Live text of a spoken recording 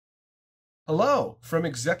Hello from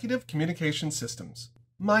Executive Communication Systems.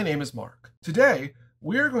 My name is Mark. Today,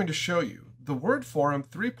 we are going to show you the WordForum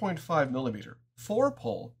 3.5mm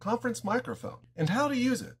 4-pole conference microphone and how to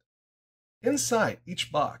use it. Inside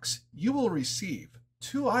each box, you will receive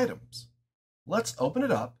 2 items. Let's open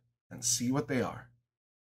it up and see what they are.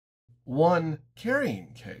 1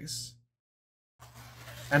 carrying case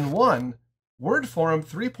and 1 WordForum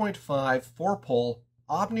 3.5 4-pole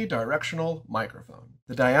Omni-directional microphone.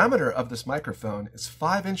 The diameter of this microphone is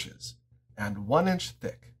 5 inches and 1 inch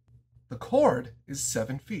thick. The cord is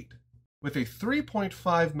 7 feet with a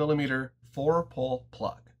 3.5mm 4-pole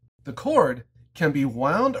plug. The cord can be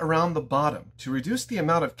wound around the bottom to reduce the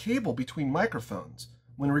amount of cable between microphones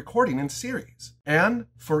when recording in series and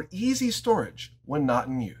for easy storage when not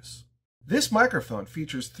in use. This microphone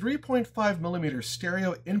features 3.5mm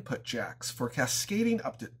stereo input jacks for cascading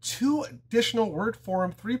up to 2 additional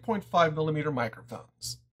WordForum 3.5mm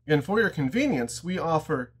microphones. And for your convenience, we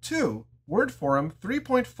offer 2 WordForum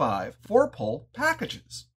 3.5 4-pole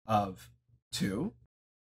packages of 2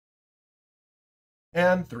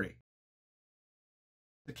 and 3.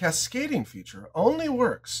 The cascading feature only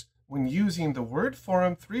works when using the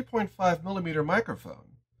WordForum 3.5mm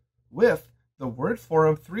microphone with the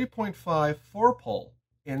WordForum 3.5 4-pole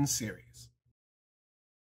in series.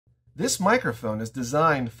 This microphone is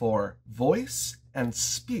designed for voice and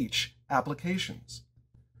speech applications,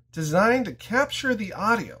 designed to capture the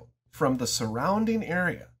audio from the surrounding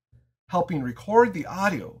area, helping record the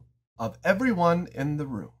audio of everyone in the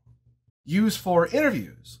room. Used for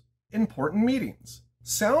interviews, important meetings,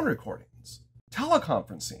 sound recordings,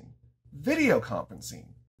 teleconferencing, video conferencing,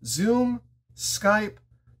 Zoom, Skype,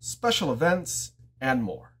 special events, and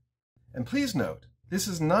more. And please note, this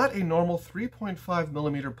is not a normal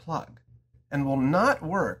 3.5mm plug and will not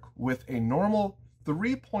work with a normal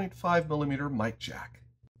 3.5mm mic jack.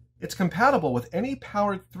 It's compatible with any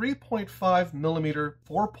powered 3.5mm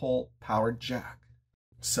 4-pole powered jack,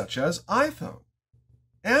 such as iPhone,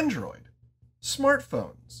 Android,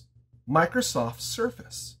 smartphones, Microsoft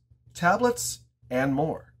Surface, tablets, and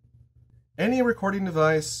more. Any recording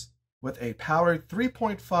device with a powered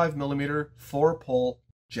 3.5mm 4-pole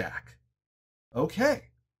jack. Okay,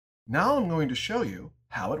 now I'm going to show you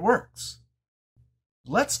how it works.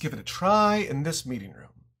 Let's give it a try in this meeting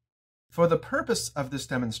room. For the purpose of this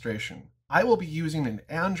demonstration, I will be using an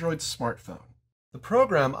Android smartphone. The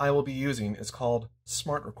program I will be using is called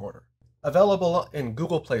Smart Recorder, available in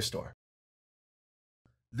Google Play Store.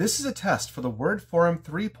 This is a test for the WordForum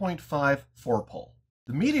 3.5 4-pole.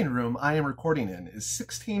 The meeting room I am recording in is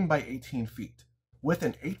 16 by 18 feet, with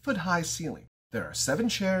an 8-foot high ceiling. There are 7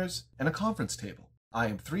 chairs and a conference table. I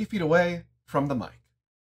am 3 feet away from the mic.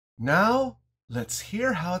 Now, let's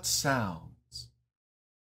hear how it sounds.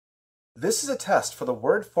 This is a test for the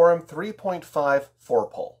WordForum 3.5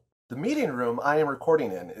 4-pole. The meeting room I am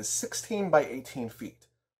recording in is 16 by 18 feet,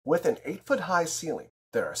 with an 8-foot high ceiling.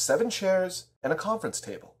 There are 7 chairs and a conference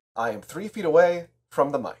table. I am 3 feet away from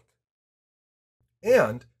the mic.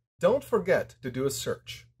 And don't forget to do a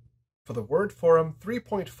search for the WordForum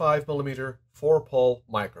 3.5mm 4-pole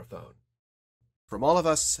microphone. From all of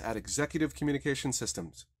us at Executive Communication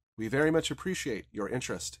Systems, we very much appreciate your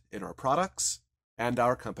interest in our products and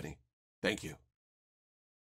our company. Thank you.